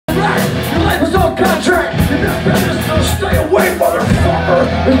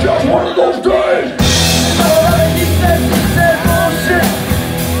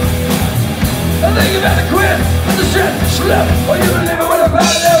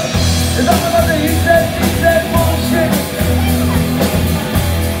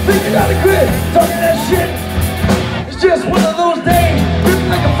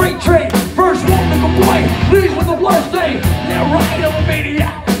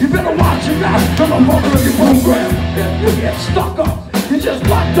I'm a fucker of your program. If you get stuck up, you just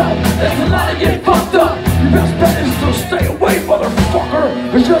locked up. There's a lot to get fucked up. Your best bet is to stay away, motherfucker.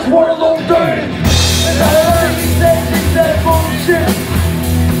 It's just one of those days. And I heard he said bullshit.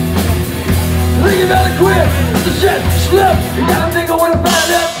 I think you better quit. The shit slip. You got a nigga with a bad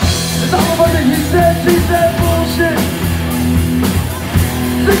lip. It's all about the he said bullshit.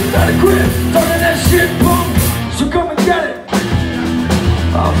 Think you better quit talking that shit, punk. So come and get it.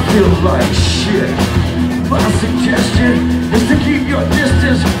 I feel like shit. My suggestion is to keep your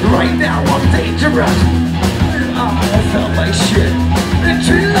distance. Right now I'm dangerous. I felt like shit. And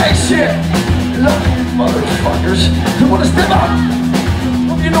treat like shit. Love you motherfuckers. You wanna step up?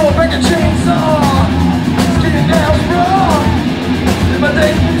 Hope you know a bag of chainsaw. Getting down wrong. And my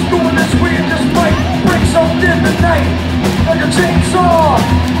day keeps going this way and this might break something tonight. Like a chainsaw.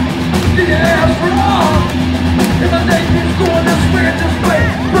 Get your ass wrong. And my day keeps going this way and this way.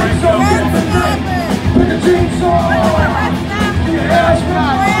 Break something tonight. Like a chainsaw. Get your ass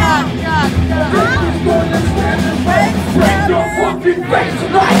wrong. My day keeps going this way and this way. Break your fucking face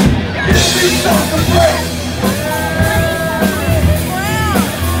tonight. Give me something to break.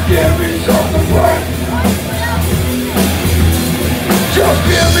 Give me something to break. Just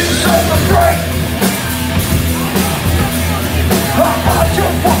give me something to break. How about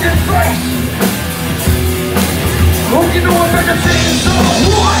your fucking face? Oh, you know I'm like a chainsaw.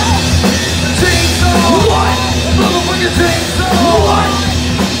 What? Chainsaw. What? Motherfucking chainsaw. What?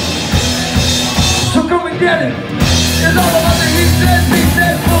 So come and get it. It's all about the he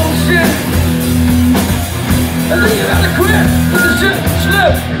said bullshit. And then you gotta quit with the shit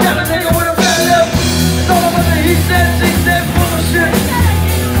slip. You gotta take it with a bad lip. It's all about the he said bullshit.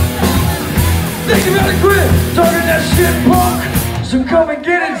 Think you gotta quit talking that shit, punk. So come and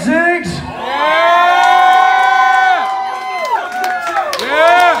get it, Ziggs.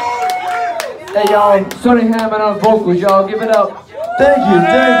 Yeah! Hey y'all, Sonny Hammond on vocals, y'all give it up. Thank you.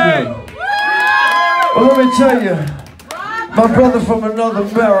 Well, let me tell you, my brother from another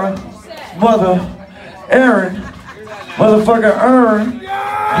mother, Aaron, motherfucker Ern,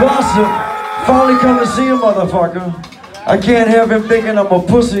 Blossom, finally come to see a motherfucker. I can't have him thinking I'm a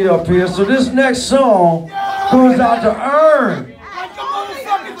pussy up here, so this next song goes out to Ern.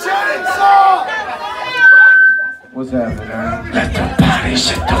 What's happening, Aaron? Let the bodies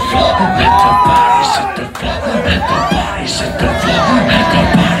hit the floor. Let the bodies hit the floor. Let the bodies hit the floor. Let the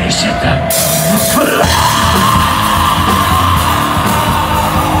bodies hit the floor.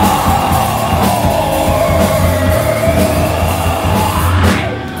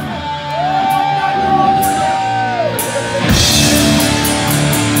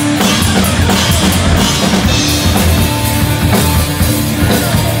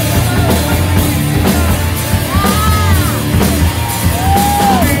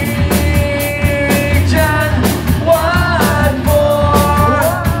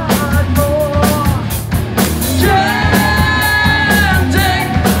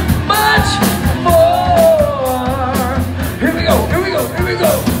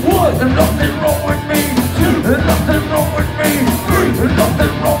 There's nothing wrong with me. There's nothing wrong with me. There's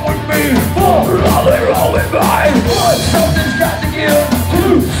nothing wrong with me. Nothing wrong with me. Something's got to give.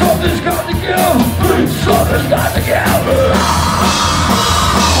 Something's got to give. Something's got to give.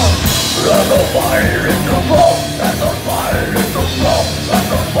 Let the fire in the floor. Let the fire in the floor. Let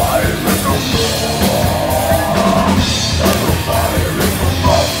the fire in the floor. Let the fire in the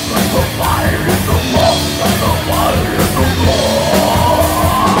floor. Let the fire in the floor. Let the fire in the floor.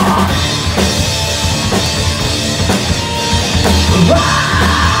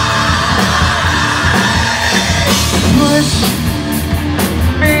 Push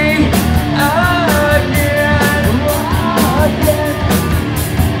me again.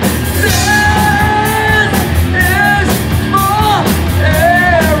 This is for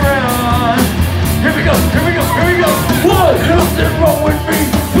Aaron. Here we go. What? Nothing wrong with me.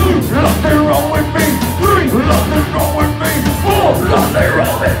 Nothing wrong with me. Nothing wrong with me. Nothing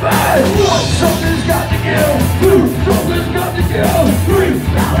wrong with me. Something's got to give. Something's got to give. Something's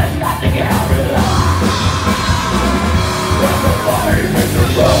got to give. Let the fire in the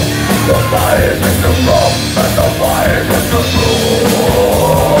room. The fire in the room. Let the fire in the room.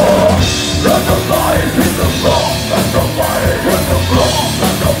 Let the fire in the room. Let the fire in the room.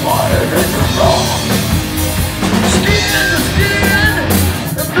 Let the fire in the room. Skin to skin,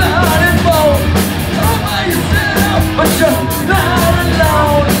 blood and bone. All by yourself, but you're not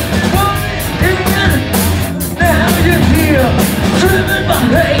alone.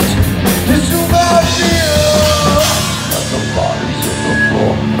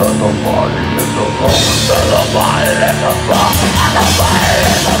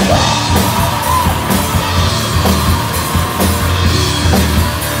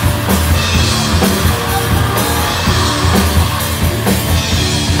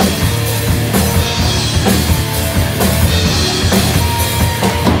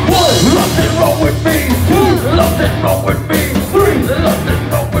 with me. Nothing wrong with me. Nothing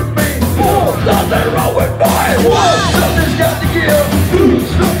wrong with me. Nothing wrong with me. Something's got to give.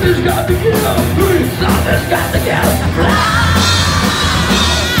 Something's got to give. Something's got to give.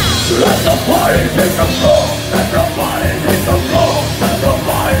 Let the party take the floor. Let the party take the floor. Let the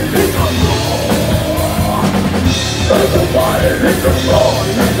party take the floor. Let the party take the floor.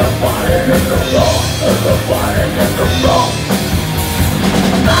 Let the party take the floor. Let the party take the floor.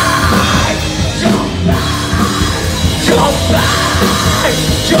 Jump back, jump back,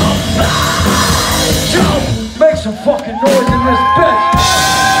 jump back, jump. Make some fucking noise in this bitch.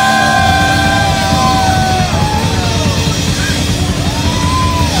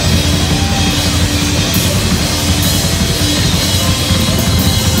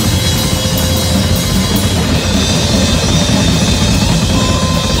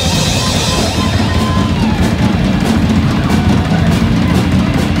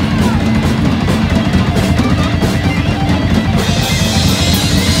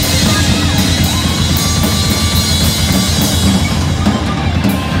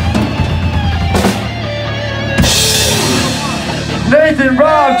 Nathan,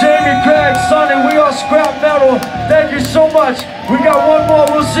 Rob, Jamie, Greg, Sonny, we are Scrap Metal. Thank you so much. We got one more.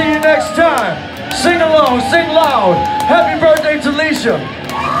 We'll see you next time. Sing along, sing loud. Happy birthday to Leisha.